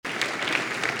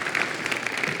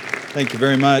Thank you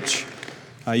very much.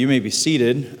 You may be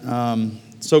seated.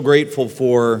 So grateful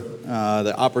for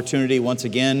the opportunity once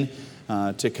again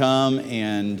to come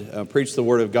and preach the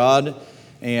Word of God.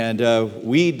 And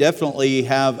we definitely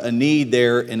have a need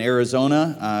there in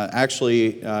Arizona.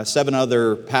 Actually, 7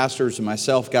 other pastors and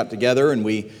myself got together and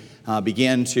we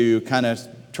began to kind of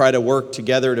try to work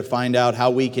together to find out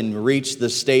how we can reach the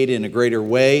state in a greater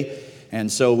way. And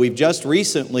so we've just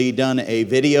recently done a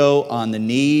video on the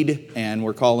need, and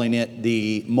we're calling it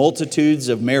The Multitudes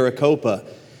of Maricopa.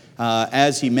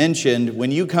 As he mentioned,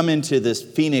 when you come into this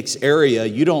Phoenix area,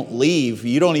 you don't leave.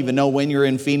 You don't even know when you're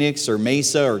in Phoenix or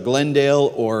Mesa or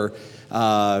Glendale or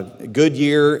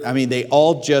Goodyear. I mean, they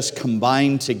all just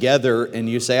combine together, and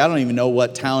you say, I don't even know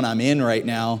what town I'm in right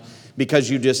now, because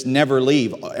you just never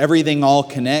leave. Everything all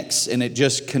connects, and it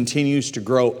just continues to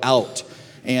grow out.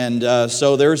 And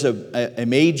so there's a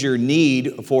major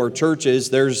need for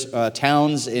churches. There's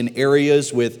towns in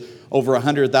areas with over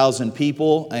 100,000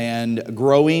 people and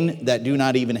growing that do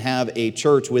not even have a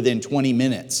church within 20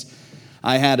 minutes.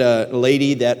 I had a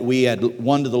lady that we had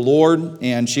won to the Lord,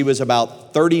 and she was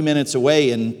about 30 minutes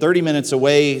away. And 30 minutes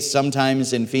away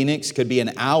sometimes in Phoenix could be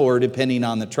an hour depending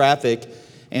on the traffic.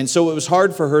 And so it was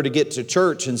hard for her to get to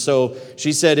church. And so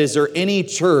she said, is there any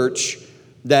church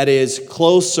that is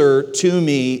closer to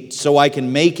me so I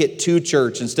can make it to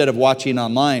church instead of watching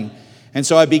online? And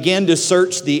so I began to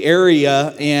search the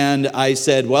area, and I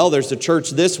said, well, there's a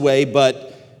church this way,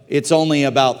 but it's only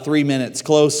about 3 minutes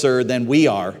closer than we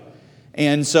are.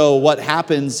 And so what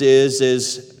happens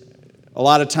is a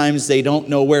lot of times they don't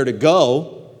know where to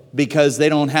go because they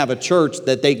don't have a church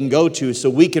that they can go to. So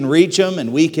we can reach them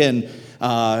and we can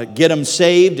get them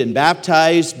saved and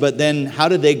baptized, but then how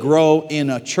do they grow in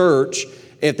a church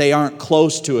if they aren't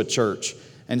close to a church?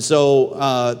 And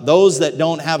so those that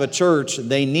don't have a church,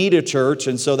 they need a church.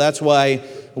 And so that's why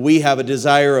we have a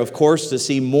desire, of course, to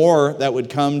see more that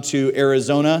would come to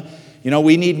Arizona. You know,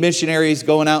 we need missionaries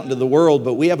going out into the world,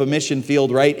 but we have a mission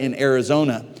field right in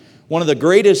Arizona. One of the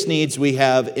greatest needs we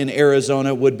have in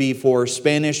Arizona would be for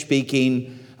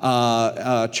Spanish-speaking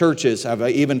churches. I've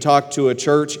even talked to a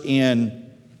church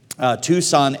in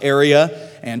Tucson area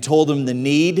and told them the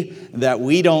need that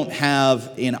we don't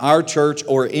have in our church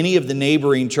or any of the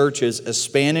neighboring churches a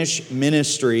Spanish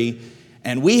ministry,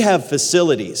 and we have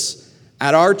facilities.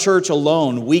 At our church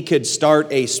alone, we could start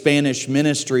a Spanish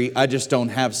ministry. I just don't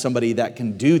have somebody that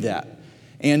can do that.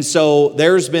 And so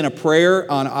there's been a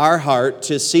prayer on our heart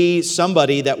to see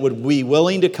somebody that would be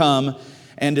willing to come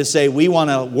and to say, we want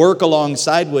to work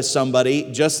alongside with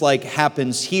somebody, just like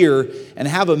happens here, and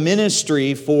have a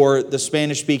ministry for the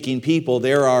Spanish-speaking people.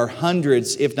 There are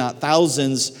hundreds, if not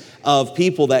thousands, of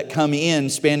people that come in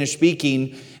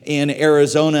Spanish-speaking in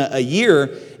Arizona a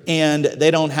year, and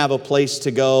they don't have a place to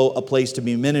go, a place to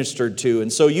be ministered to.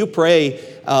 And so you pray,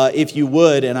 if you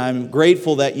would, and I'm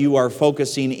grateful that you are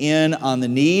focusing in on the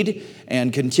need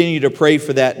and continue to pray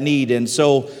for that need. And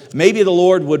so maybe the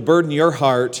Lord would burden your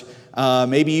heart.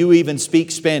 Maybe you even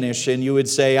speak Spanish and you would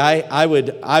say, I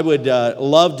would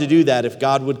love to do that if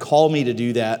God would call me to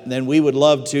do that. And then we would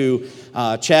love to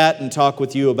chat and talk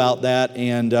with you about that,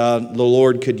 and the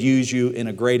Lord could use you in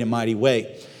a great and mighty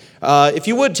way. If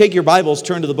you would take your Bibles,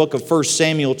 turn to the book of 1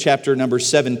 Samuel chapter number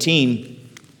 17.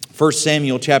 1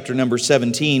 Samuel chapter number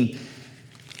 17.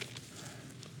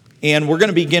 And we're going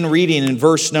to begin reading in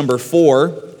verse number 4.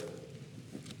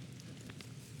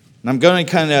 And I'm going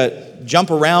to kind of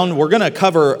jump around. We're going to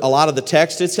cover a lot of the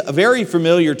text. It's a very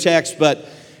familiar text, but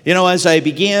you know, as I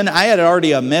began, I had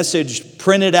already a message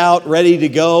printed out, ready to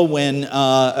go when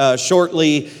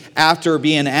shortly after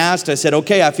being asked, I said,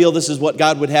 okay, I feel this is what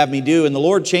God would have me do. And the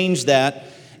Lord changed that.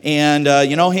 And,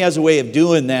 you know, He has a way of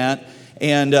doing that.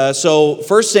 And so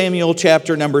 1 Samuel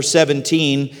chapter number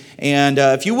 17. And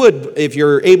if you would, if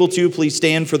you're able to, please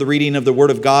stand for the reading of the Word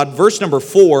of God. Verse number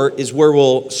 4 is where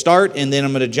we'll start. And then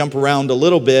I'm going to jump around a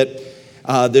little bit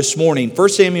this morning. 1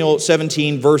 Samuel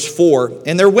 17, verse 4.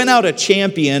 And there went out a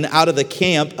champion out of the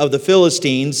camp of the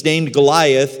Philistines named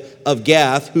Goliath of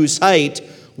Gath, whose height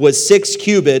was 6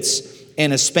 cubits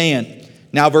and a span.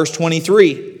 Now verse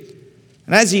 23.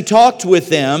 And as he talked with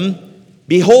them,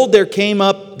 behold, there came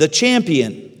up the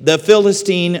champion, the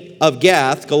Philistine of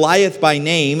Gath, Goliath by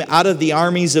name, out of the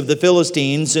armies of the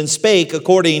Philistines, and spake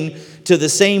according to the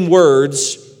same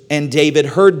words, and David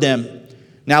heard them.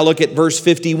 Now look at verse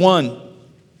 51.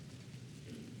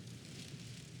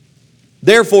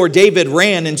 Therefore David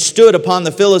ran and stood upon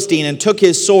the Philistine, and took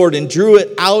his sword, and drew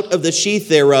it out of the sheath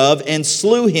thereof, and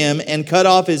slew him, and cut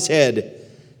off his head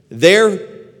therewith.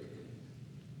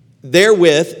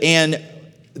 And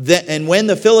when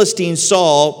the Philistines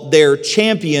saw their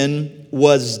champion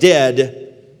was dead,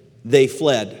 they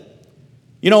fled.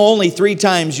 You know, only 3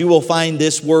 times you will find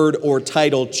this word or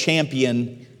title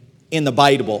champion in the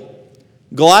Bible.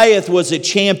 Goliath was a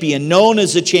champion, known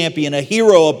as a champion, a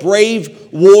hero, a brave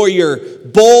warrior,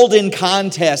 bold in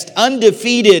contest,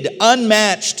 undefeated,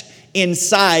 unmatched in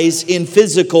size, in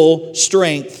physical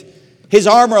strength. His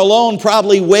armor alone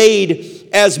probably weighed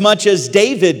as much as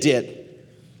David did.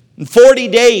 In 40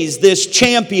 days, this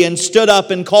champion stood up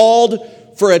and called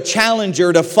for a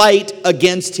challenger to fight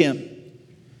against him.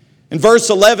 In verse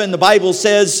 11, the Bible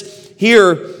says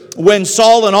here, when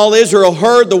Saul and all Israel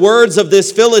heard the words of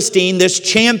this Philistine, this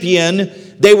champion,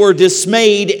 they were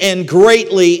dismayed and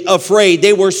greatly afraid.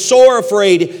 They were sore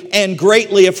afraid and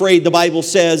greatly afraid, the Bible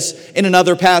says in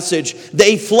another passage.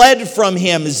 They fled from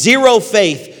him, zero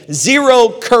faith, zero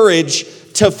courage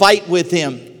to fight with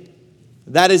him.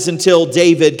 That is until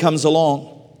David comes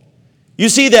along. You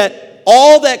see that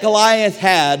all that Goliath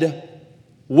had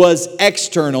was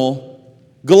external.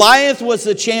 Goliath was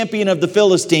the champion of the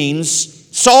Philistines.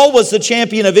 Saul was the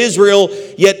champion of Israel,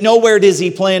 yet nowhere does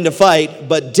he plan to fight.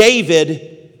 But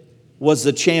David was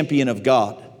the champion of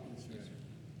God.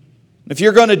 If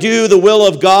you're going to do the will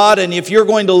of God, and if you're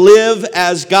going to live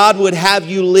as God would have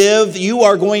you live, you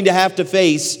are going to have to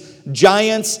face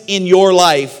giants in your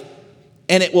life.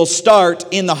 And it will start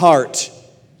in the heart.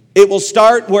 It will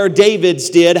start where David's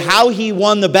did. How he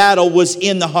won the battle was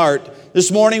in the heart. This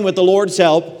morning, with the Lord's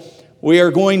help, we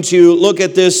are going to look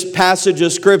at this passage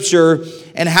of Scripture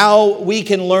and how we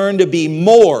can learn to be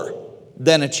more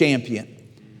than a champion.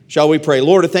 Shall we pray?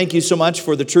 Lord, I thank you so much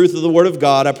for the truth of the Word of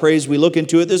God. I pray as we look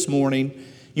into it this morning,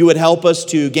 you would help us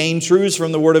to gain truths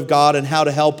from the Word of God and how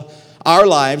to help our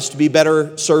lives to be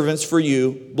better servants for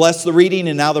you. Bless the reading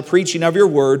and now the preaching of your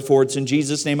Word, for it's in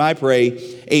Jesus' name I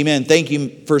pray. Amen. Thank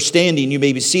you for standing. You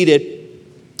may be seated.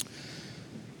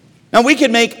 Now we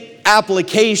can make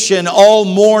application all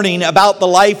morning about the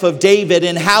life of David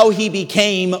and how he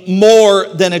became more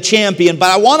than a champion. But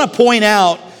I want to point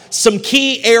out some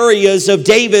key areas of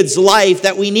David's life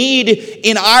that we need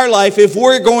in our life if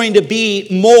we're going to be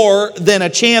more than a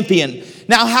champion.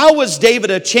 Now, how was David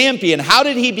a champion? How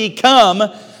did he become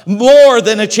more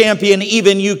than a champion,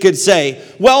 even you could say?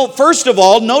 Well, first of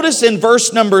all, notice in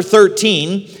verse number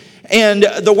 13, and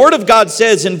the Word of God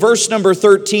says in verse number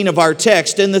 13 of our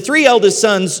text, and the 3 eldest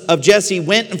sons of Jesse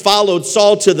went and followed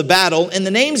Saul to the battle, and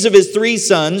the names of his 3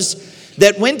 sons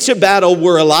that went to battle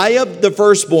were Eliab the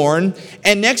firstborn,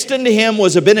 and next unto him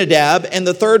was Abinadab, and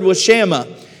the third was Shammah.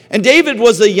 And David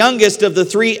was the youngest of the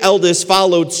 3 eldest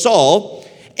followed Saul,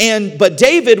 but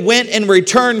David went and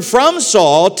returned from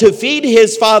Saul to feed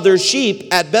his father's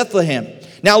sheep at Bethlehem.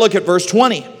 Now look at verse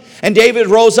 20. And David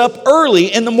rose up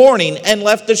early in the morning and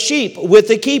left the sheep with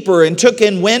the keeper and took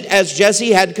and went as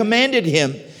Jesse had commanded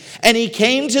him. And he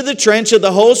came to the trench of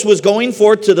the host was going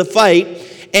forth to the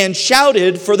fight and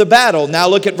shouted for the battle. Now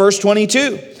look at verse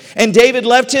 22. And David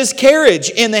left his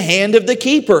carriage in the hand of the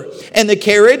keeper and the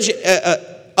carriage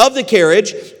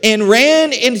and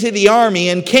ran into the army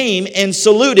and came and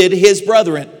saluted his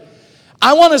brethren.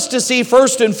 I want us to see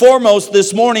first and foremost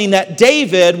this morning that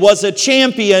David was a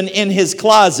champion in his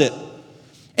closet.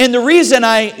 And the reason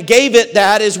I gave it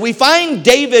that is we find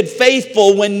David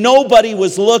faithful when nobody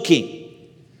was looking.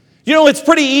 You know, it's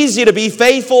pretty easy to be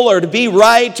faithful or to be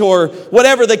right or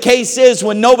whatever the case is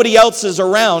when nobody else is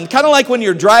around. Kind of like when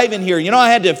you're driving here. You know, I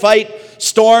had to fight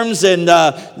storms, and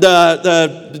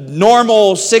the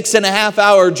normal 6.5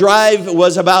 hour drive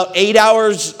was about 8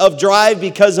 hours of drive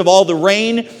because of all the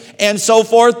rain and so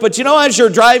forth. But you know, as you're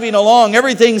driving along,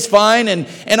 everything's fine,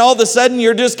 and all of a sudden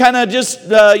you're just kind of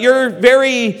you're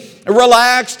very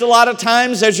relaxed a lot of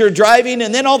times as you're driving,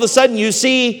 and then all of a sudden you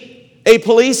see a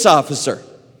police officer.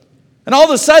 And all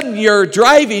of a sudden your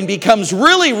driving becomes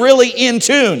really, really in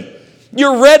tune.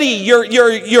 You're ready, you're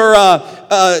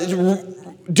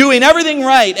doing everything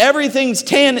right. Everything's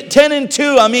 10 and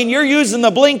 2. I mean, you're using the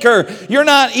blinker. You're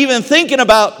not even thinking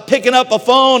about picking up a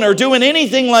phone or doing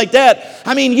anything like that.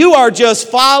 I mean, you are just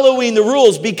following the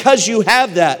rules because you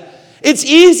have that. It's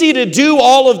easy to do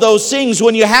all of those things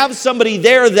when you have somebody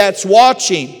there that's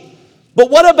watching. But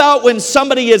what about when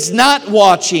somebody is not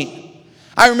watching?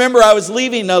 I remember I was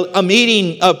leaving a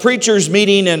meeting, a preacher's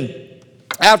meeting, and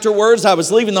afterwards I was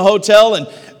leaving the hotel, and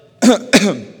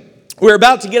we were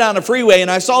about to get on a freeway, and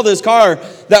I saw this car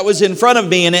that was in front of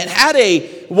me, and it had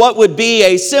what would be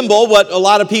a symbol, what a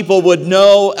lot of people would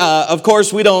know. Of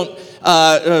course, we don't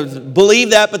believe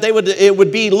that, but it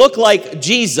would look like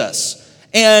Jesus.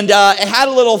 And it had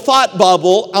a little thought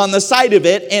bubble on the side of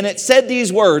it, and it said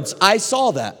these words, "I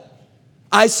saw that.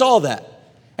 I saw that."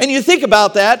 And you think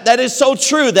about that, that is so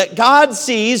true, that God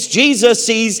sees, Jesus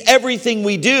sees everything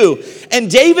we do. And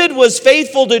David was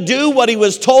faithful to do what he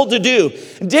was told to do.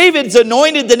 David's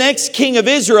anointed the next king of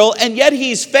Israel, and yet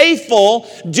he's faithful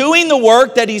doing the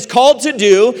work that he's called to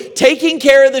do, taking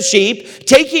care of the sheep,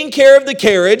 taking care of the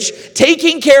carriage,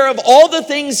 taking care of all the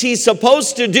things he's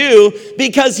supposed to do,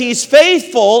 because he's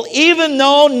faithful even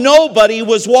though nobody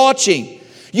was watching.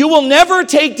 You will never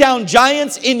take down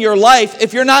giants in your life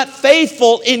if you're not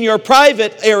faithful in your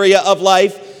private area of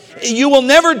life. You will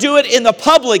never do it in the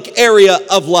public area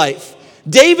of life.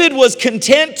 David was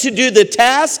content to do the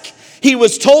task he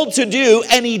was told to do,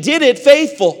 and he did it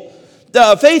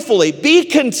faithfully. Be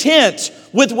content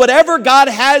with whatever God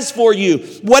has for you.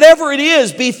 Whatever it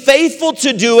is, be faithful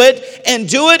to do it, and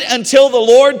do it until the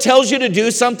Lord tells you to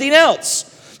do something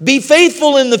else. Be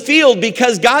faithful in the field,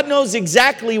 because God knows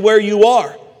exactly where you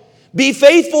are. Be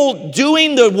faithful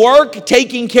doing the work,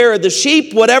 taking care of the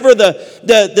sheep, whatever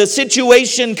the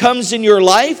situation comes in your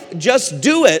life. Just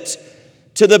do it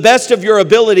to the best of your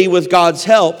ability with God's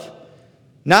help.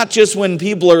 Not just when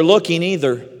people are looking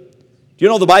either. You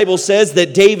know, the Bible says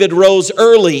that David rose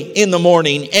early in the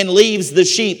morning and leaves the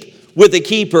sheep with the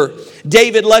keeper.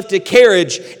 David left a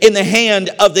carriage in the hand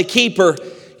of the keeper.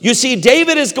 You see,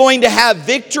 David is going to have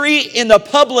victory in the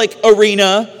public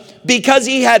arena because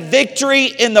he had victory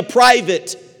in the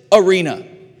private arena.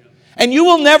 And you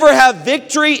will never have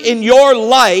victory in your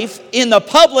life, in the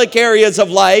public areas of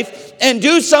life, and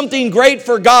do something great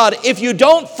for God if you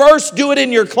don't first do it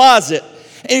in your closet.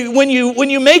 And when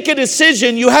you make a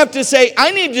decision, you have to say, I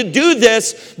need to do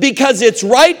this because it's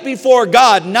right before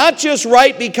God, not just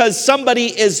right because somebody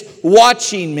is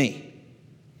watching me.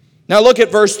 Now look at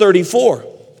verse 34.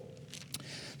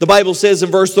 The Bible says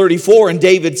in verse 34, and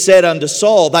David said unto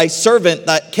Saul, thy servant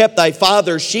that kept thy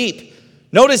father's sheep.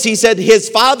 Notice he said his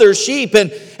father's sheep.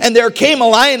 And there came a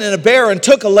lion and a bear and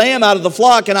took a lamb out of the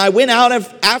flock. And I went out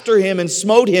after him and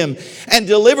smote him and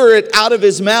delivered it out of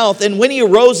his mouth. And when he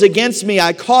arose against me,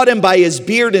 I caught him by his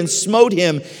beard and smote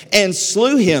him and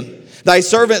slew him. Thy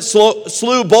servant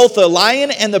slew both the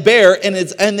lion and the bear, and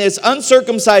this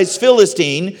uncircumcised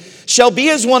Philistine shall be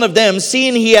as one of them,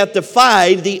 seeing he hath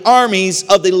defied the armies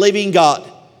of the living God.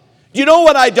 You know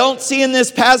what I don't see in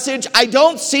this passage? I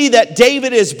don't see that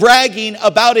David is bragging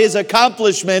about his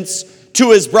accomplishments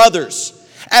to his brothers.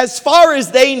 As far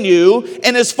as they knew,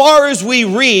 and as far as we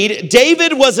read,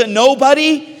 David was a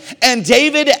nobody, and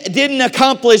David didn't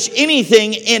accomplish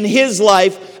anything in his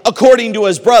life according to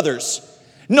his brothers.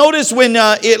 Notice when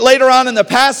later on in the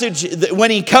passage,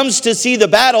 when he comes to see the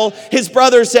battle, his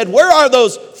brother said, where are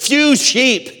those few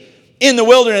sheep in the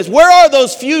wilderness? Where are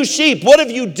those few sheep? What have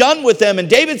you done with them? And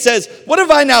David says, what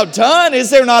have I now done? Is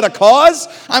there not a cause?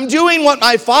 I'm doing what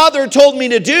my father told me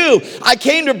to do. I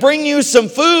came to bring you some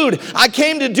food. I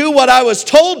came to do what I was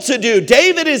told to do.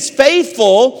 David is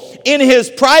faithful in his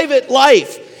private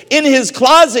life, in his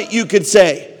closet, you could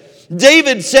say.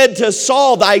 David said to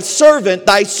Saul, thy servant,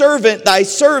 thy servant, thy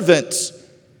servant.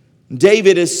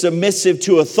 David is submissive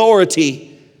to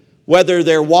authority, whether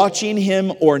they're watching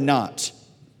him or not.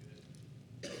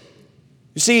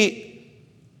 You see,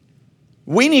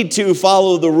 we need to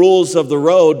follow the rules of the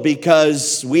road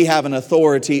because we have an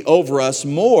authority over us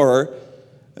more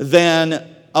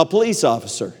than a police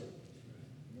officer.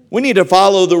 We need to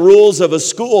follow the rules of a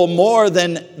school more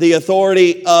than the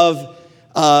authority of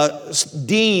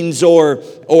deans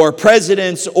or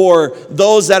presidents or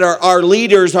those that are our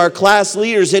leaders, our class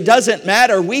leaders. It doesn't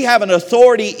matter. We have an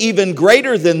authority even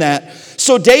greater than that.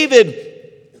 So David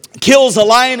kills a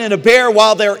lion and a bear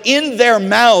while they're in their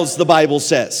mouths, the Bible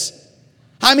says.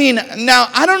 I mean, now,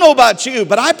 I don't know about you,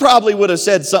 but I probably would have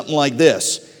said something like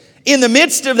this. In the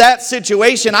midst of that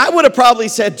situation, I would have probably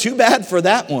said, too bad for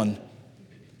that one.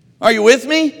 Are you with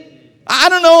me? I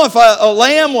don't know if a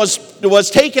lamb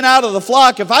was taken out of the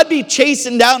flock. If I'd be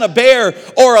chasing down a bear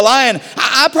or a lion,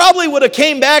 I probably would have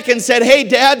came back and said, hey,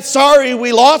 Dad, sorry,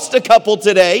 we lost a couple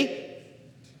today.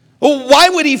 Well, why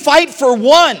would he fight for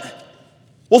one?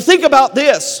 Well, think about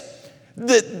this,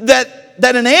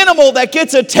 that an animal that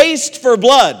gets a taste for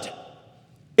blood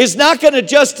is not going to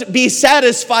just be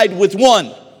satisfied with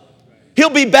one. He'll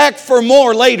be back for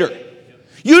more later.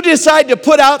 You decide to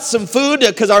put out some food,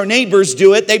 because our neighbors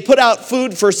do it. They put out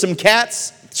food for some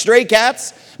cats, stray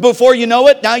cats. Before you know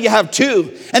it, now you have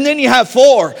 2, and then you have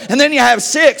 4, and then you have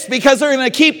 6, because they're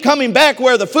going to keep coming back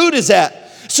where the food is at.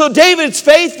 So David's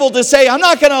faithful to say, I'm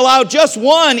not going to allow just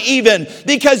one even,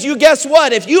 because you guess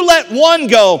what? If you let one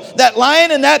go, that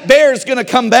lion and that bear is going to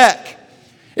come back.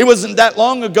 It wasn't that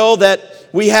long ago that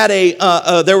we had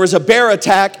there was a bear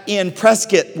attack in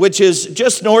Prescott, which is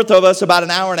just north of us, about an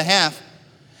hour and a half.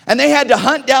 And they had to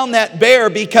hunt down that bear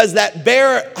because that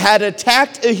bear had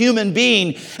attacked a human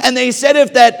being. And they said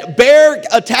if that bear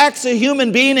attacks a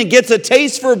human being and gets a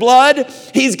taste for blood,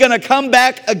 he's going to come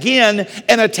back again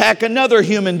and attack another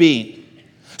human being.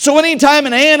 So anytime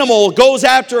an animal goes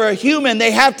after a human,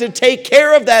 they have to take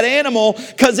care of that animal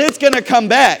because it's going to come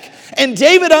back. And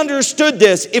David understood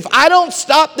this. If I don't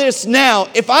stop this now,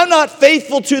 if I'm not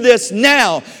faithful to this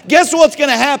now, guess what's going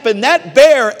to happen? That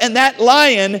bear and that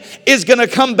lion is going to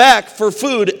come back for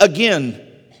food again.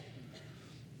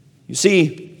 You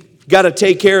see, you've got to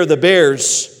take care of the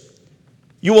bears.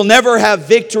 You will never have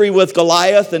victory with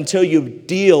Goliath until you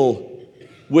deal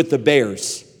with the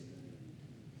bears.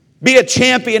 Be a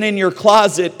champion in your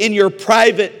closet, in your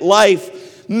private life.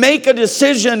 Make a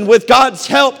decision with God's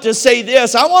help to say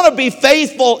this: I want to be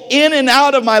faithful in and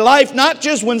out of my life, not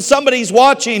just when somebody's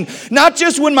watching, not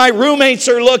just when my roommates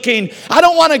are looking. I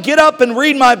don't want to get up and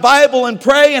read my Bible and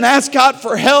pray and ask God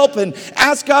for help and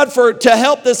ask God to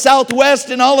help the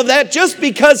Southwest and all of that just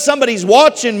because somebody's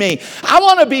watching me. I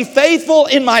want to be faithful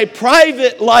in my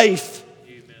private life.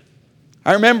 Amen.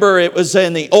 I remember it was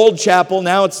in the old chapel,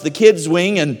 now it's the kids'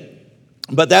 wing,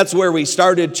 but that's where we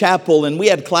started chapel, and we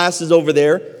had classes over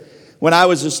there when I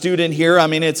was a student here. I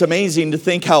mean, it's amazing to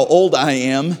think how old I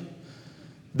am,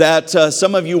 that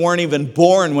some of you weren't even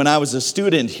born when I was a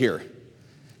student here.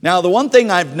 Now, the one thing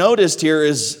I've noticed here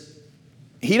is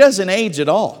he doesn't age at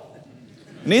all.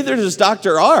 Neither does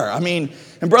Dr. R. I mean,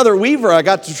 and Brother Weaver, I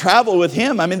got to travel with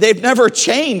him. I mean, they've never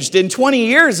changed in 20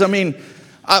 years. I mean,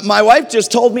 my wife just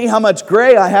told me how much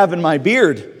gray I have in my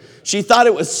beard. She thought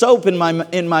it was soap in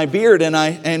my beard,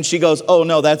 and she goes, "Oh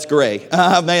no, that's gray."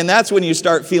 Man, that's when you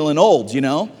start feeling old, you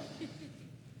know.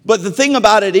 But the thing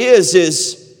about it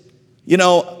is, you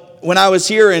know, when I was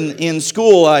here in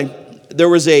school, there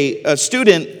was a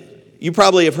student. You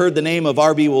probably have heard the name of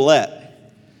R.B. Willett,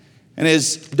 and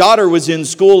his daughter was in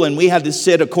school, and we had to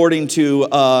sit according to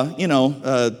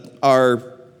our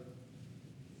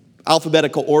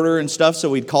alphabetical order and stuff. So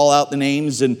we'd call out the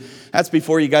names, and that's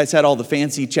before you guys had all the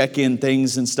fancy check-in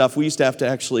things and stuff. We used to have to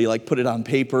actually like put it on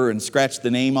paper and scratch the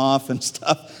name off and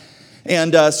stuff.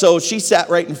 And so she sat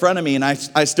right in front of me, and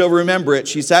I still remember it.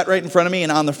 She sat right in front of me,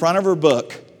 and on the front of her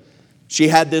book, she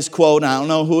had this quote, and I don't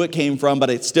know who it came from, but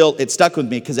it stuck with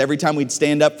me because every time we'd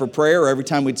stand up for prayer or every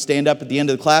time we'd stand up at the end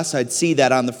of the class, I'd see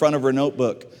that on the front of her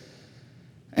notebook.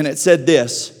 And it said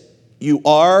this: "You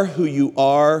are who you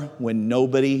are when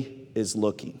nobody is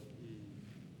looking."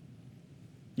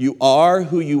 You are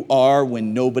who you are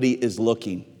when nobody is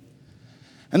looking.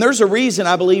 And there's a reason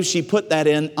I believe she put that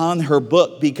on her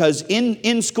book, because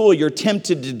in school you're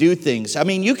tempted to do things. I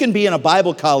mean, you can be in a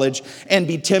Bible college and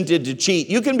be tempted to cheat.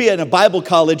 You can be in a Bible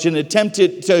college and attempt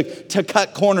to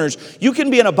cut corners. You can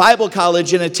be in a Bible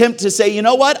college and attempt to say, you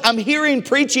know what, I'm hearing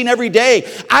preaching every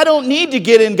day. I don't need to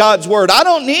get in God's Word. I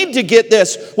don't need to get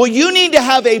this. Well, you need to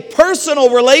have a personal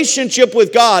relationship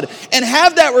with God and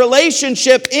have that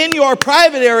relationship in your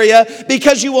private area,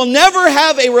 because you will never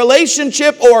have a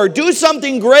relationship or do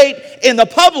something great in the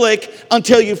public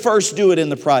until you first do it in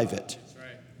the private.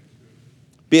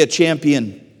 Be a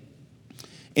champion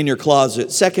in your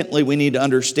closet. Secondly, we need to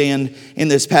understand in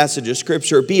this passage of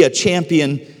Scripture, be a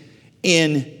champion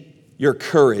in your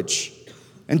courage.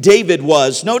 And David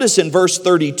was. Notice in verse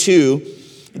 32,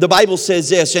 the Bible says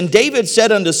this: "And David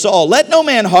said unto Saul, Let no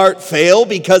man heart fail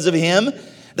because of him.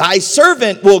 Thy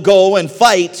servant will go and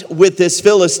fight with this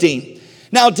Philistine."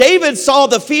 Now, David saw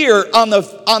the fear on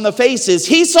the faces.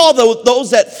 He saw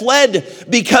those that fled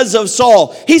because of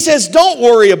Saul. He says, don't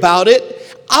worry about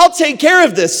it. I'll take care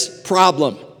of this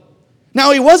problem.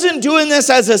 Now, he wasn't doing this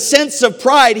as a sense of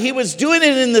pride. He was doing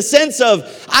it in the sense of,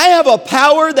 I have a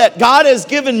power that God has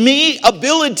given me,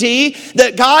 ability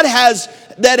that God has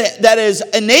that has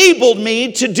enabled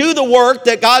me to do the work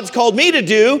that God's called me to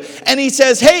do. And he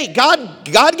says, hey,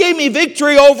 God gave me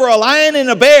victory over a lion and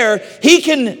a bear. He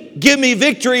can give me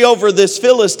victory over this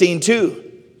Philistine too.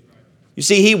 You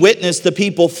see, he witnessed the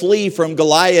people flee from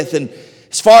Goliath. And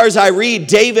as far as I read,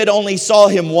 David only saw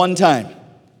him one time.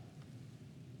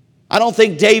 I don't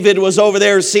think David was over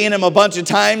there seeing him a bunch of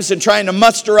times and trying to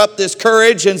muster up this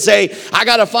courage and say, I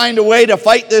got to find a way to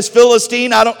fight this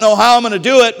Philistine. I don't know how I'm going to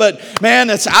do it, but man,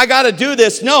 I got to do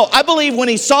this. No, I believe when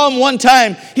he saw him one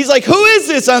time, he's like, who is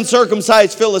this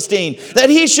uncircumcised Philistine that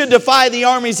he should defy the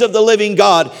armies of the living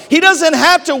God? He doesn't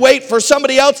have to wait for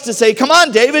somebody else to say, come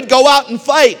on, David, go out and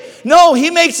fight. No,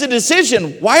 he makes a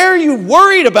decision. Why are you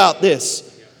worried about this?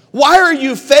 Why are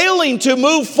you failing to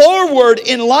move forward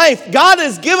in life? God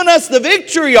has given us the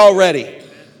victory already.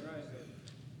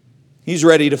 He's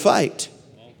ready to fight.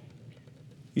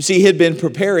 You see, he had been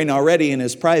preparing already in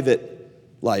his private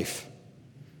life.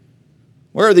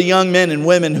 Where are the young men and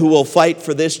women who will fight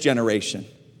for this generation?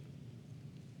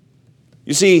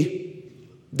 You see,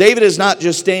 David is not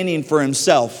just standing for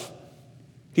himself.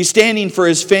 He's standing for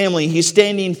his family. He's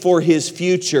standing for his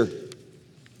future.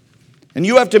 And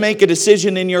you have to make a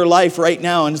decision in your life right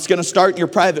now, and it's going to start in your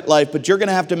private life, but you're going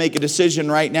to have to make a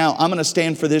decision right now. I'm going to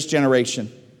stand for this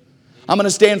generation. I'm going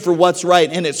to stand for what's right,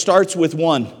 and it starts with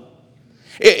one.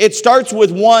 It starts with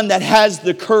one that has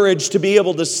the courage to be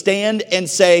able to stand and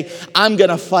say, I'm going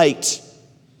to fight.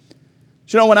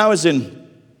 You know, when I was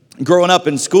growing up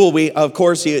in school, of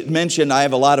course, he had mentioned I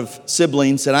have a lot of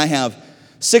siblings, and I have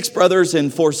 6 brothers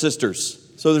and 4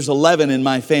 sisters. So there's 11 in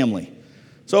my family.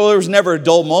 So there was never a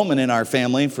dull moment in our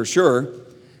family, for sure.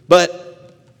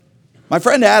 But my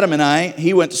friend Adam and I,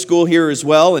 he went to school here as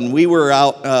well, and we were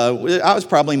out, I was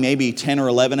probably maybe 10 or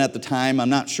 11 at the time, I'm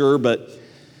not sure, but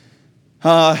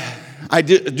I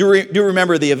do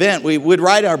remember the event. We would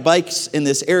ride our bikes in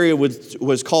this area which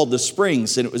was called the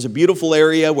Springs, and it was a beautiful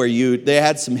area where they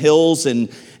had some hills and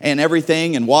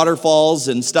everything, and waterfalls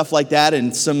and stuff like that,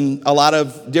 and a lot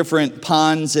of different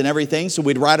ponds and everything. So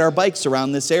we'd ride our bikes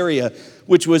around this area,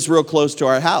 which was real close to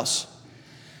our house.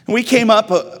 And we came up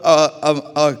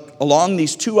along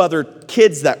these 2 other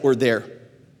kids that were there.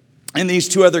 And these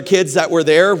 2 other kids that were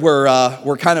there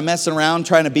were kind of messing around,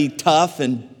 trying to be tough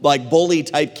and like bully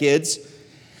type kids.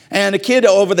 And a kid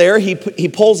over there, he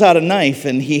pulls out a knife,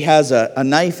 and he has a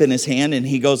knife in his hand, and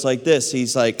he goes like this.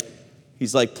 He's like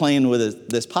playing with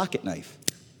this pocket knife.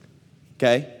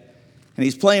 Okay? And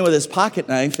he's playing with his pocket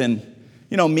knife, and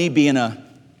you know, me being a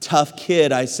tough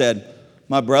kid, I said,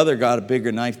 my brother got a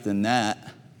bigger knife than that.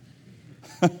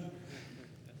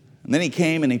 And then he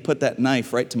came and he put that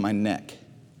knife right to my neck.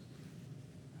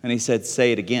 And he said,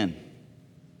 say it again.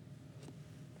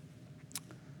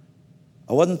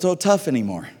 I wasn't so tough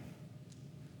anymore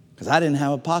because I didn't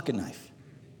have a pocket knife.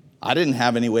 I didn't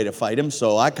have any way to fight him,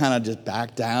 so I kind of just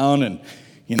backed down, and,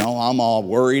 you know, I'm all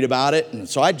worried about it. And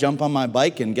so I jumped on my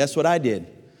bike, and guess what I did?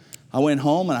 I went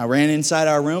home, and I ran inside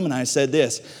our room, and I said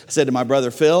this. I said to my brother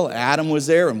Phil, Adam was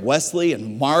there, and Wesley,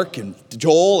 and Mark, and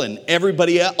Joel, and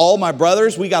everybody, all my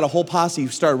brothers. We got a whole posse who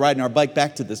started riding our bike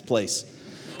back to this place.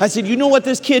 I said, you know what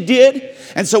this kid did?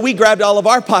 And so we grabbed all of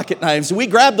our pocket knives, and we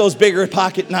grabbed those bigger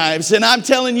pocket knives. And I'm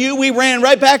telling you, we ran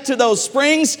right back to those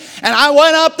springs, and I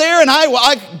went up there, and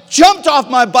I jumped off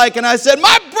my bike, and I said,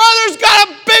 my brother's got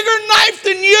a bigger knife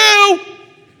than you.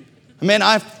 I mean,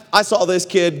 I saw this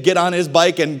kid get on his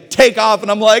bike and take off,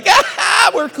 and I'm like,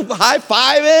 we're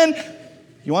high-fiving.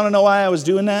 You want to know why I was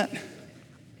doing that?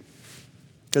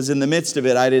 Because in the midst of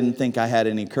it, I didn't think I had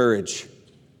any courage.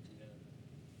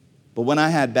 But when I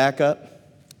had backup,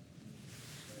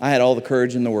 I had all the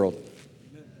courage in the world.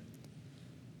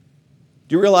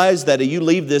 Do you realize that you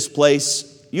leave this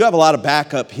place, you have a lot of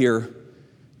backup here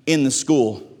in the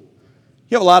school.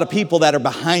 You have a lot of people that are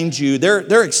behind you.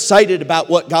 They're excited about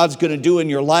what God's going to do in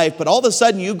your life. But all of a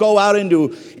sudden you go out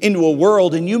into a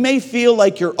world and you may feel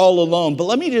like you're all alone. But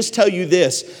let me just tell you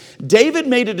this. David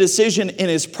made a decision in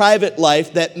his private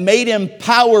life that made him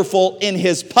powerful in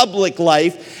his public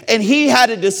life. And he had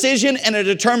a decision and a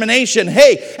determination.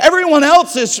 Hey, everyone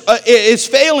else is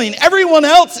failing. Everyone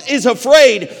else is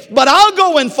afraid. But I'll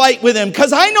go and fight with him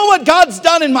because I know what God's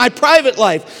done in my private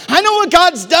life. I know what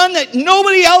God's done that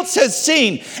nobody else has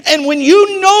seen. And when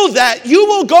you know that, you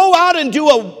will go out and do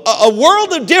a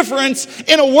world of difference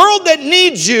in a world that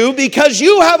needs you because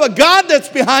you have a God that's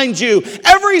behind you.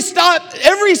 Every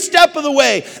step of the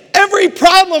way, every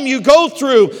problem you go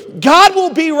through, God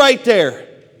will be right there. Amen.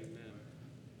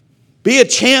 Be a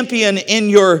champion in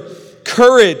your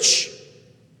courage.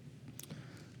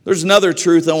 There's another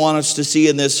truth I want us to see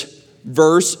in this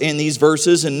verse, in these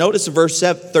verses, and notice verse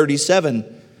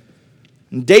 37.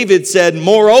 David said,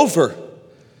 moreover,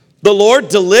 the Lord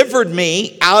delivered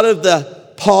me out of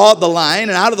the paw of the lion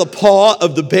and out of the paw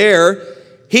of the bear.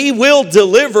 He will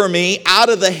deliver me out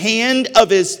of the hand of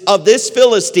this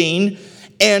Philistine.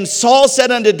 And Saul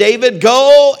said unto David,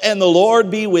 go, and the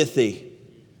Lord be with thee.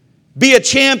 Be a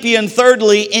champion,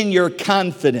 thirdly, in your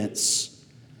confidence.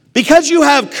 Because you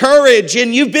have courage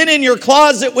and you've been in your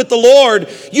closet with the Lord,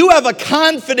 you have a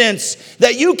confidence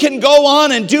that you can go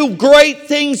on and do great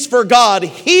things for God.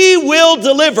 He will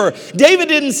deliver. David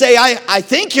didn't say, I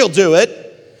think he'll do it.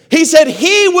 He said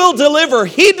he will deliver.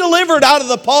 He delivered out of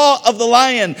the paw of the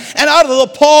lion and out of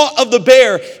the paw of the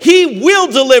bear. He will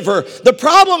deliver. The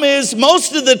problem is,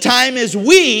 most of the time, is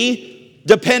we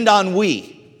depend on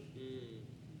we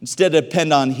instead of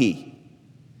depend on he.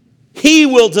 He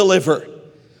will deliver.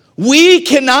 We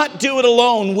cannot do it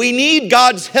alone. We need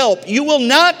God's help.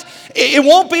 It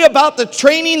won't be about the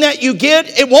training that you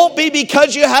get. It won't be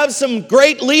because you have some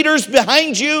great leaders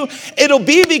behind you. It'll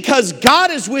be because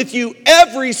God is with you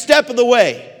every step of the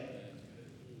way.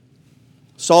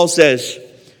 Saul says,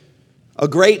 a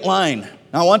great line.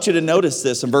 Now I want you to notice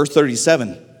this in verse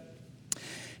 37.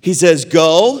 He says,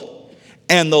 go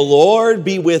and the Lord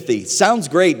be with thee. Sounds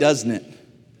great, doesn't it?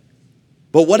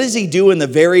 But what does he do in the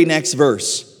very next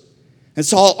verse? And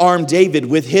Saul armed David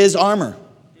with his armor.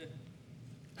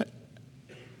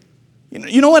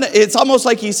 You know what? It's almost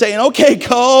like he's saying, okay,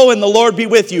 go and the Lord be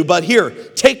with you. But here,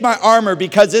 take my armor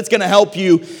because it's going to help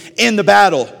you in the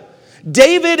battle.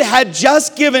 David had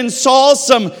just given Saul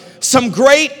some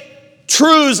great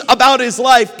truths about his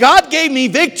life. God gave me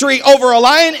victory over a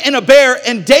lion and a bear,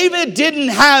 and David didn't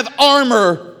have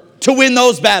armor to win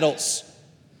those battles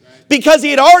because he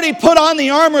had already put on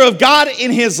the armor of God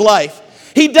in his life.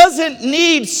 He doesn't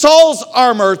need Saul's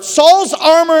armor. Saul's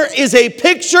armor is a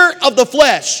picture of the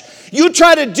flesh. You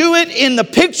try to do it in the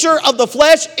picture of the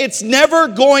flesh, it's never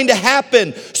going to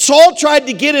happen. Saul tried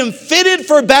to get him fitted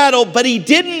for battle, but he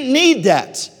didn't need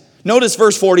that. Notice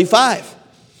verse 45.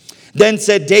 Then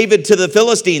said David to the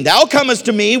Philistine, thou comest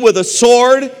to me with a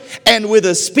sword and with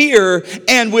a spear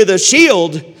and with a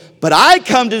shield, but I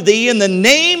come to thee in the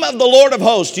name of the Lord of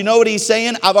hosts. You know what he's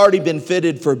saying? I've already been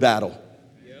fitted for battle.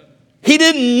 He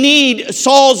didn't need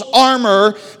Saul's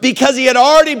armor because he had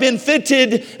already been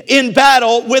fitted in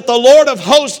battle with the Lord of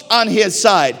hosts on his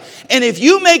side. And if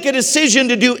you make a decision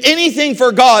to do anything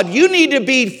for God, you need to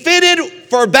be fitted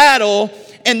for battle,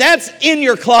 and that's in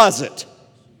your closet,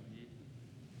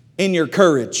 in your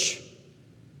courage,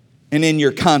 and in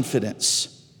your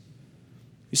confidence.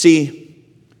 You see,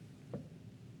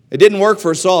 it didn't work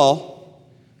for Saul.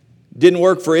 It didn't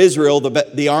work for Israel,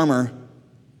 the armor.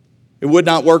 It would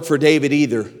not work for David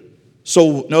either.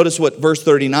 So notice what verse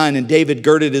 39, and David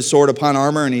girded his sword upon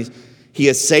armor, and he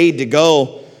essayed to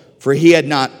go, for he had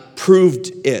not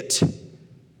proved it.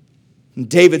 And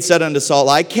David said unto Saul,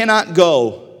 I cannot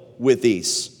go with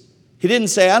these. He didn't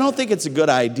say, I don't think it's a good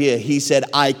idea. He said,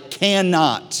 I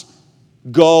cannot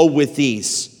go with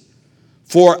these,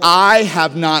 for I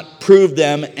have not proved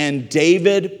them. And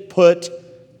David put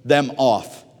them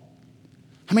off.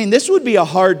 I mean, this would be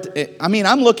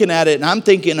I'm looking at it and I'm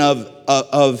thinking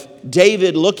of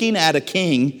David looking at a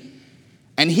king,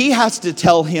 and he has to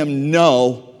tell him,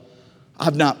 no,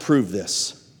 I've not proved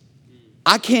this.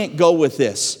 I can't go with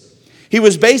this. He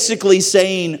was basically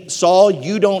saying, Saul,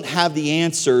 you don't have the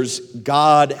answers.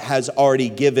 God has already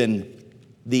given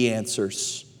the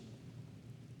answers.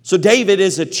 So David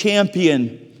is a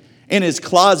champion in his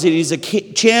closet. He's a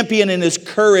champion in his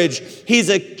courage. He's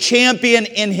a champion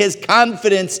in his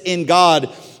confidence in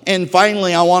God. And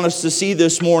finally, I want us to see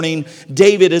this morning,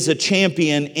 David is a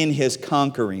champion in his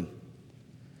conquering.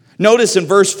 Notice in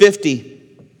verse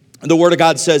 50, the Word of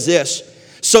God says this,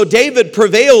 so David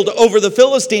prevailed over the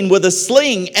Philistine with a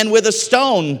sling and with a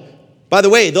stone. By the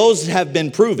way, those have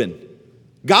been proven.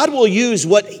 God will use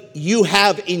what you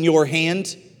have in your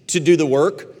hand to do the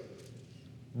work,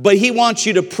 but he wants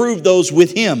you to prove those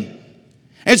with him.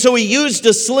 And so he used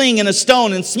a sling and a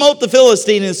stone and smote the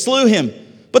Philistine and slew him.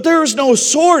 But there was no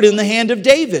sword in the hand of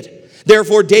David.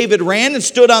 Therefore David ran and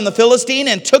stood on the Philistine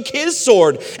and took his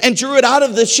sword and drew it out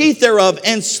of the sheath thereof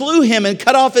and slew him and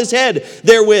cut off his head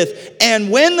therewith.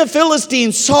 And when the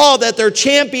Philistines saw that their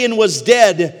champion was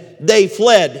dead, they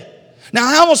fled.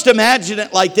 Now I almost imagine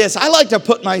it like this. I like to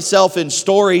put myself in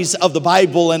stories of the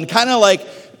Bible and kind of like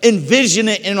envision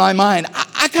it in my mind.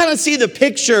 I kind of see the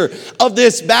picture of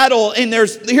this battle, and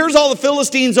here's all the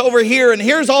Philistines over here, and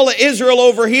here's all of Israel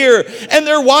over here, and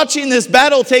they're watching this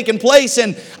battle taking place,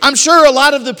 and I'm sure a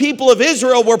lot of the people of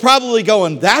Israel were probably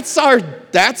going, that's our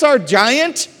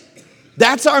giant?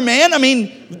 That's our man? I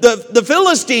mean, the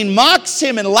Philistine mocks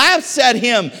him and laughs at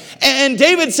him, and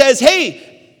David says,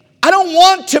 hey, I don't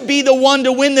want to be the one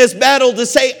to win this battle to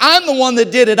say I'm the one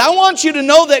that did it. I want you to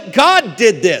know that God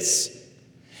did this.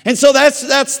 And so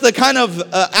that's the kind of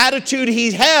attitude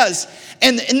he has.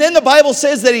 And then the Bible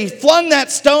says that he flung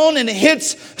that stone and it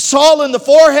hits Saul in the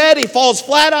forehead. He falls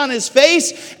flat on his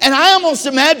face. And I almost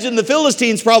imagine the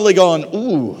Philistines probably going,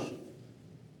 ooh,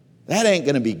 that ain't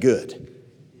going to be good.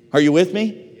 Are you with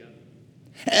me?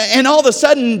 And all of a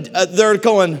sudden they're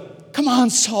going, come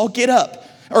on, Saul, get up.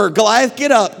 Or Goliath,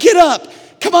 get up.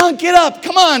 Come on, get up.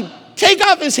 Come on, take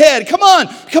off his head. Come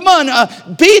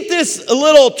on, beat this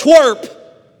little twerp.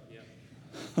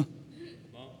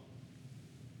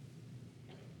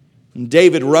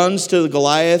 David runs to the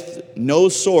Goliath, no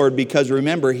sword, because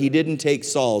remember, he didn't take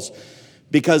Saul's.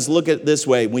 Because look at it this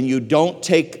way, when you don't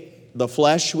take the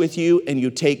flesh with you and you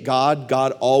take God,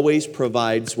 God always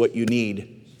provides what you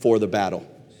need for the battle.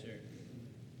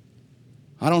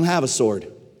 I don't have a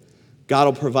sword. God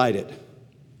will provide it.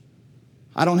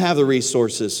 I don't have the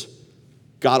resources.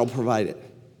 God will provide it.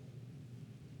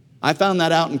 I found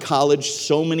that out in college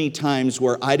so many times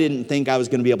where I didn't think I was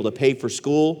going to be able to pay for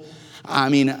school. I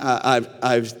mean,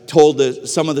 I've told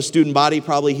some of the student body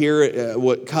probably here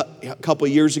a couple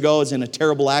of years ago I was in a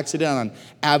terrible accident on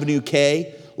Avenue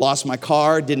K. Lost my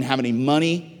car, didn't have any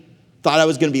money. Thought I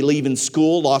was going to be leaving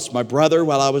school. Lost my brother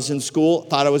while I was in school.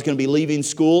 Thought I was going to be leaving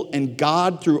school. And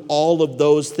God, through all of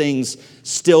those things,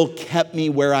 still kept me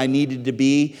where I needed to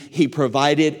be. He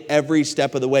provided every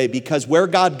step of the way. Because where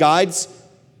God guides,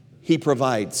 He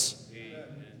provides.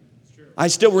 I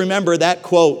still remember that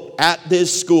quote at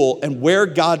this school. And where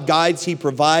God guides, He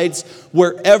provides.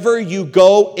 Wherever you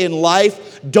go in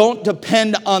life, don't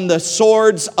depend on the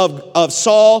swords of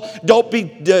Saul. Don't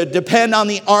depend on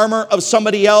the armor of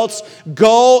somebody else.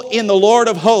 Go in the Lord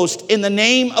of hosts, in the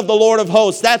name of the Lord of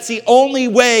hosts. That's the only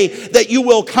way that you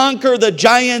will conquer the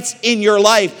giants in your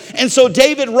life. And so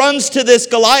David runs to this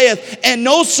Goliath, and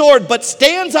no sword, but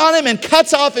stands on him and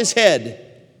cuts off his head.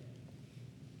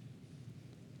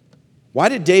 Why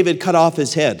did David cut off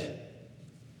his head?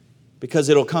 Because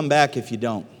it'll come back if you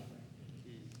don't.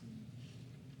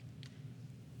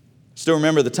 Still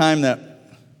remember the time that,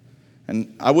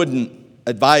 and I wouldn't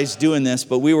advise doing this,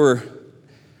 but we were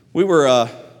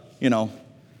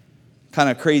kind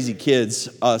of crazy kids,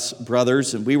 us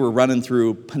brothers, and we were running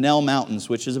through Pinnell Mountains,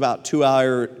 which is about 2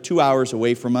 hours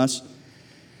away from us.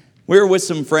 We were with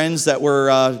some friends that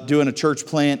were doing a church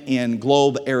plant in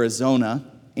Globe, Arizona.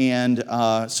 And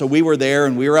so we were there,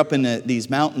 and we were up in these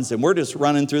mountains, and we're just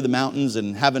running through the mountains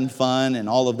and having fun and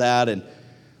all of that. And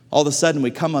all of a sudden,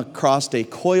 we come across a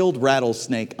coiled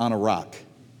rattlesnake on a rock.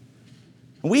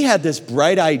 And we had this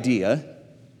bright idea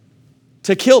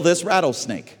to kill this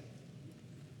rattlesnake.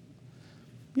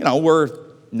 You know, we're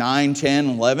 9, 10,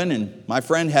 11, and my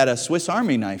friend had a Swiss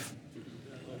Army knife.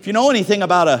 If you know anything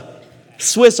about a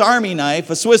Swiss Army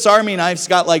knife's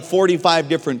got like 45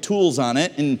 different tools on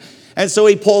it, and so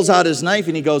he pulls out his knife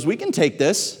and he goes, "We can take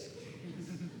this."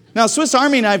 Now, Swiss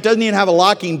Army knife doesn't even have a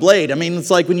locking blade. I mean, it's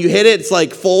like when you hit it, it's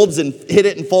like folds and hit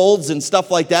it and folds and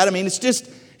stuff like that. I mean,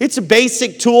 it's a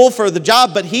basic tool for the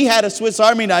job, but he had a Swiss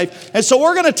Army knife. And so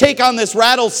we're going to take on this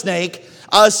rattlesnake.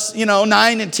 Us,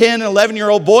 9 and 10 and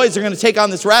 11-year-old boys are going to take on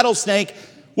this rattlesnake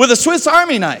with a Swiss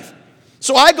Army knife.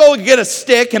 So I go and get a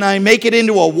stick and I make it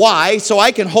into a Y so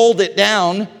I can hold it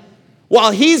down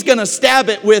while he's going to stab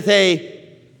it with a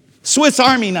Swiss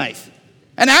Army knife.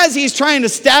 And as he's trying to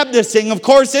stab this thing, of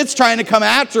course, it's trying to come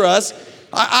after us.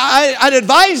 I'd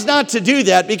advise not to do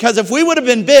that, because if we would have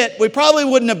been bit, we probably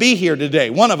wouldn't be here today,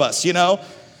 one of us,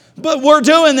 But we're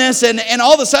doing this, and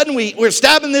all of a sudden we're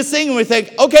stabbing this thing, and we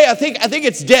think, okay, I think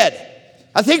it's dead.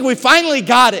 I think we finally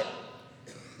got it.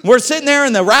 We're sitting there,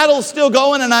 and the rattle's still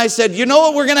going, and I said, you know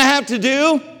what we're going to have to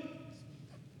do?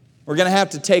 We're going to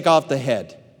have to take off the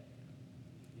head.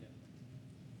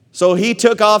 So he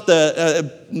took off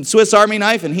the Swiss Army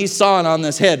knife, and he's sawing on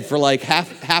this head for like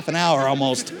half an hour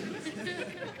almost.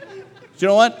 You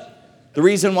know what? The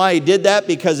reason why he did that,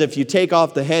 because if you take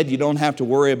off the head, you don't have to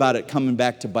worry about it coming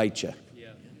back to bite you. Yeah.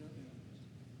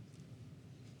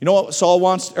 You know what Saul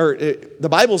wants? The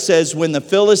Bible says when the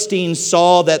Philistines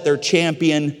saw that their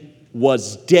champion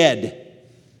was dead,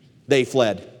 they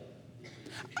fled.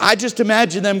 I just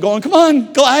imagine them going, "Come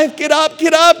on, Goliath, get up,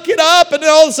 get up, get up." And then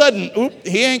all of a sudden,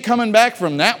 he ain't coming back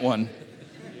from that one.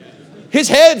 His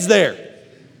head's there.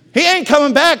 He ain't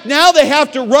coming back. Now they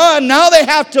have to run. Now they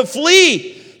have to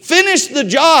flee. Finish the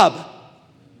job.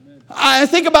 I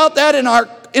think about that in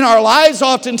our lives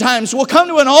oftentimes. We'll come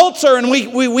to an altar and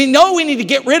we know we need to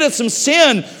get rid of some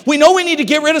sin. We know we need to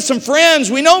get rid of some friends.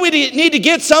 We know we need to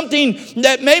get something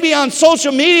that maybe on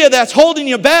social media that's holding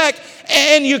you back.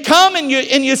 And you come and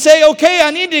you say, okay,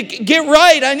 I need to get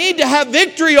right. I need to have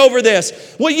victory over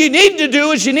this. What you need to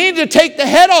do is you need to take the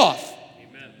head off.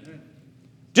 Amen.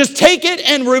 Just take it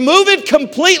and remove it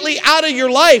completely out of your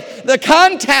life. The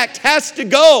contact has to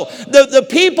go. The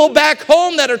people back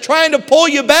home that are trying to pull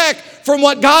you back from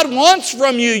what God wants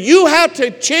from you, you have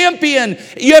to champion.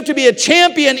 You have to be a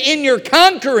champion in your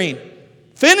conquering.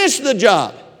 Finish the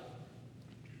job.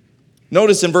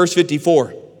 Notice in verse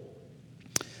 54.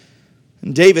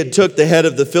 And David took the head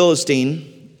of the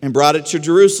Philistine and brought it to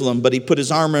Jerusalem, but he put his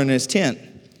armor in his tent.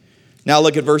 Now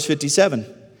look at verse 57.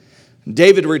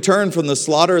 David returned from the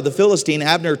slaughter of the Philistine.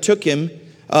 Abner took him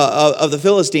and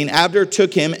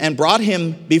brought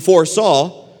him before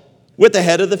Saul with the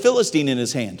head of the Philistine in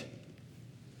his hand.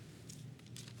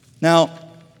 Now,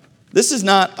 This is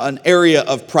not an area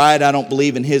of pride, I don't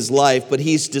believe, in his life, but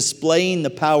he's displaying the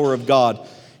power of God.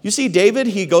 You see, David,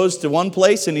 he goes to one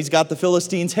place and he's got the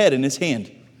Philistine's head in his hand.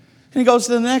 And he goes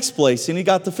to the next place and he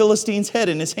got the Philistine's head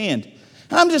in his hand.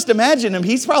 And I'm just imagining him,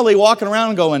 he's probably walking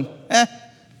around going,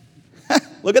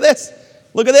 look at this.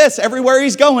 Look at this. Everywhere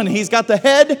he's going, he's got the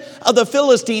head of the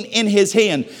Philistine in his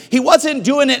hand. He wasn't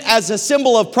doing it as a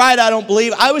symbol of pride, I don't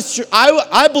believe.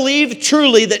 I believe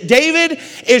truly that David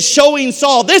is showing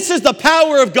Saul, this is the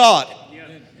power of God.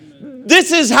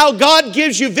 This is how God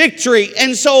gives you victory.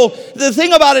 And so the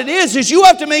thing about it is you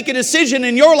have to make a decision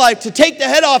in your life to take the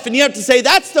head off, and you have to say,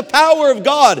 that's the power of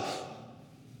God.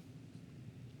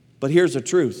 But here's the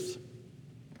truth.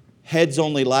 Heads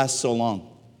only last so long.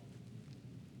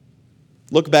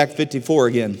 Look back 54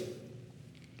 again.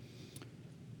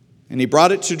 And he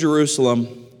brought it to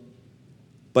Jerusalem,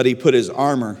 but he put his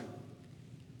armor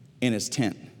in his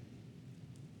tent.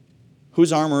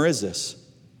 Whose armor is this?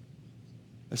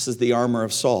 This is the armor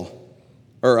of Saul,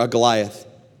 or Goliath.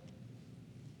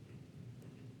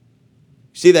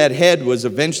 See, that head was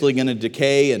eventually going to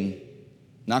decay and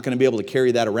not going to be able to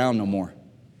carry that around no more.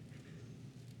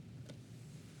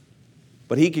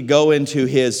 But he could go into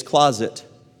his closet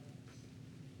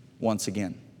once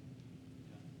again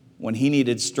when he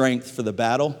needed strength for the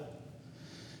battle,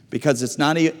 because it's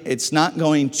not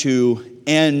going to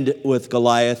end with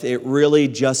Goliath. It really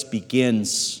just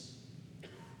begins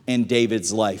in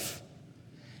David's life.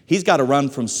 He's got to run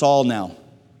from Saul now.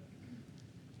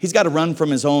 He's got to run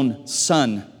from his own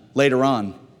son later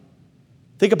on.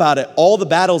 Think about it, all the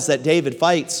battles that David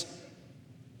fights,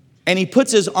 and he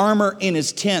puts his armor in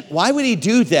his tent. Why would he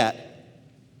do that?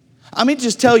 Let me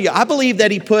just tell you, I believe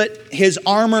that he put his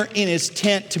armor in his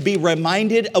tent to be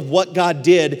reminded of what God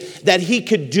did, that he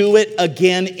could do it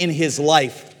again in his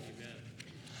life.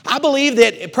 I believe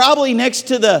that probably next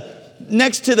to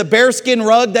the bearskin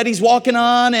rug that he's walking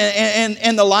on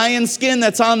and the lion skin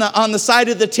that's on the side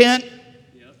of the tent,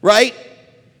 right?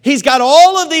 He's got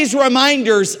all of these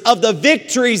reminders of the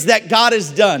victories that God has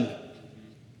done.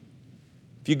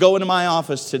 If you go into my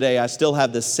office today, I still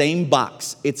have the same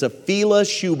box. It's a Fila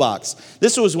shoe box.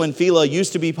 This was when Fila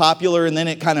used to be popular, and then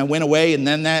it kind of went away, and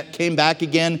then that came back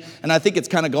again, and I think it's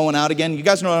kind of going out again. You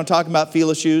guys know what I'm talking about,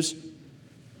 Fila shoes?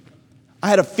 I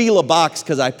had a Fila box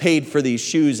because I paid for these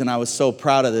shoes, and I was so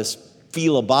proud of this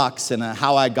Fila box and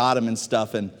how I got them and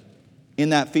stuff. And in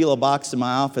that Fila box in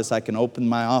my office, I can open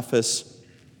my office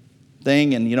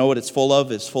thing, and you know what it's full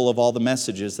of? It's full of all the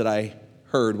messages that I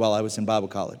heard while I was in Bible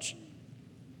college.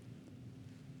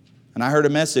 And I heard a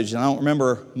message, and I don't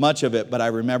remember much of it, but I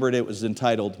remembered it was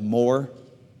entitled, More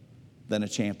Than a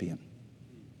Champion.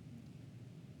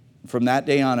 From that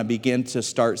day on, I began to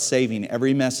start saving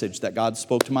every message that God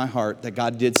spoke to my heart, that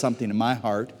God did something in my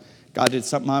heart, God did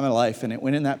something in my life, and it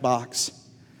went in that box.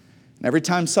 And every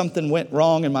time something went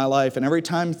wrong in my life, and every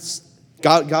time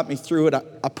God got me through it,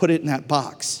 I put it in that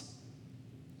box.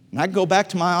 And I can go back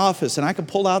to my office, and I can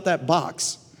pull out that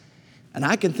box. And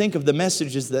I can think of the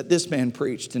messages that this man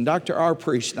preached and Dr. R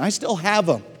preached, and I still have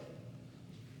them.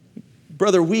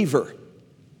 Brother Weaver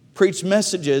preached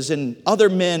messages, and other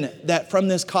men that from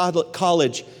this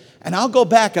college. And I'll go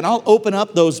back and I'll open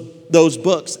up those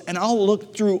books, and I'll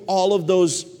look through all of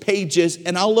those pages,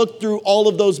 and I'll look through all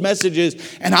of those messages,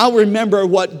 and I'll remember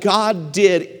what God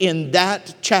did in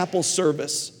that chapel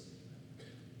service.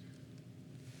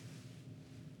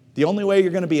 The only way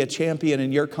you're going to be a champion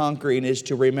and you're conquering is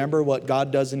to remember what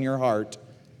God does in your heart,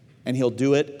 and He'll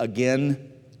do it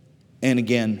again and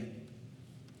again.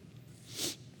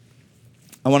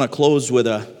 I want to close with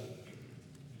a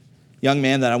young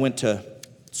man that I went to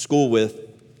school with.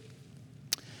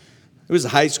 It was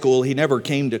high school. He never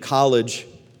came to college.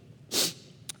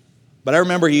 But I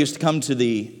remember he used to come to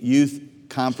the youth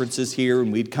conferences here,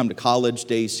 and we'd come to college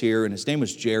days here, and his name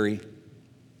was Jerry.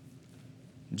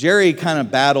 Jerry kind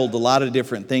of battled a lot of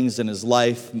different things in his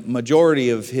life.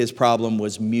 Majority of his problem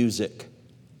was music.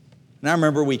 And I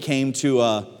remember we came to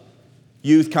a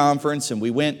youth conference, and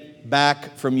we went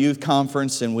back from youth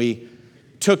conference, and we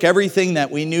took everything that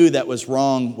we knew that was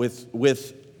wrong with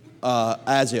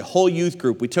as a whole youth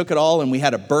group. We took it all, and we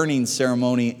had a burning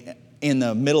ceremony in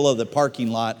the middle of the parking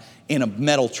lot in a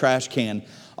metal trash can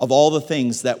of all the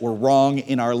things that were wrong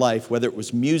in our life, whether it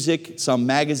was music, some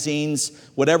magazines,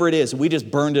 whatever it is. We just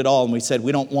burned it all, and we said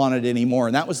we don't want it anymore.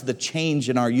 And that was the change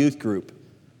in our youth group.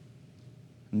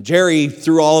 And Jerry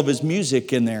threw all of his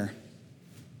music in there.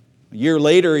 A year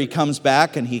later, he comes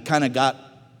back, and he kind of got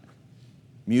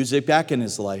music back in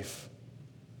his life.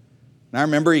 And I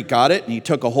remember he got it, and he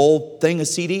took a whole thing of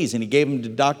CDs, and he gave them to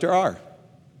Dr. R.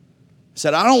 He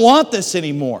said, I don't want this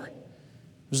anymore.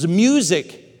 It was the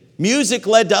music. music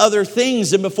led to other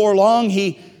things. And before long,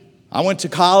 I went to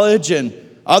college and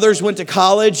others went to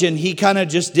college, and he kind of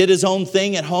just did his own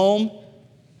thing at home.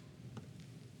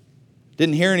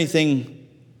 Didn't hear anything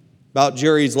about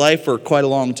Jerry's life for quite a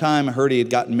long time. I heard he had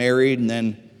gotten married and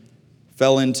then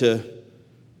fell into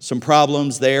some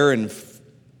problems there and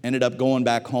ended up going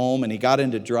back home, and he got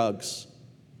into drugs.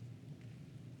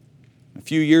 A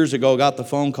few years ago, got the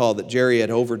phone call that Jerry had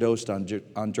overdosed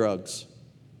on drugs.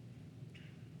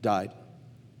 Died.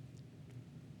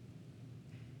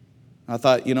 I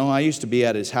thought, I used to be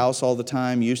at his house all the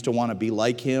time, used to want to be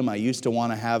like him. I used to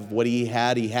want to have what he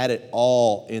had. He had it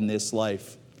all in this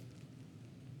life.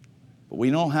 But when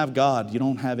you don't have God, you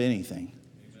don't have anything.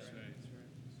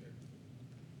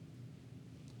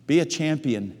 Be a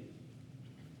champion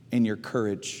in your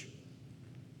courage.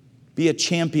 Be a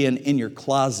champion in your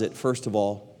closet, first of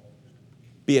all.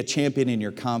 Be a champion in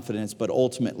your confidence, but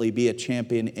ultimately be a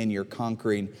champion in your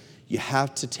conquering. You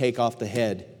have to take off the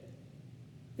head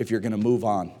if you're going to move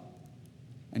on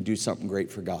and do something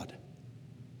great for God.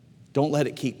 Don't let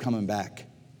it keep coming back.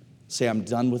 Say, I'm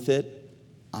done with it.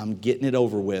 I'm getting it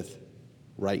over with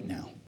right now.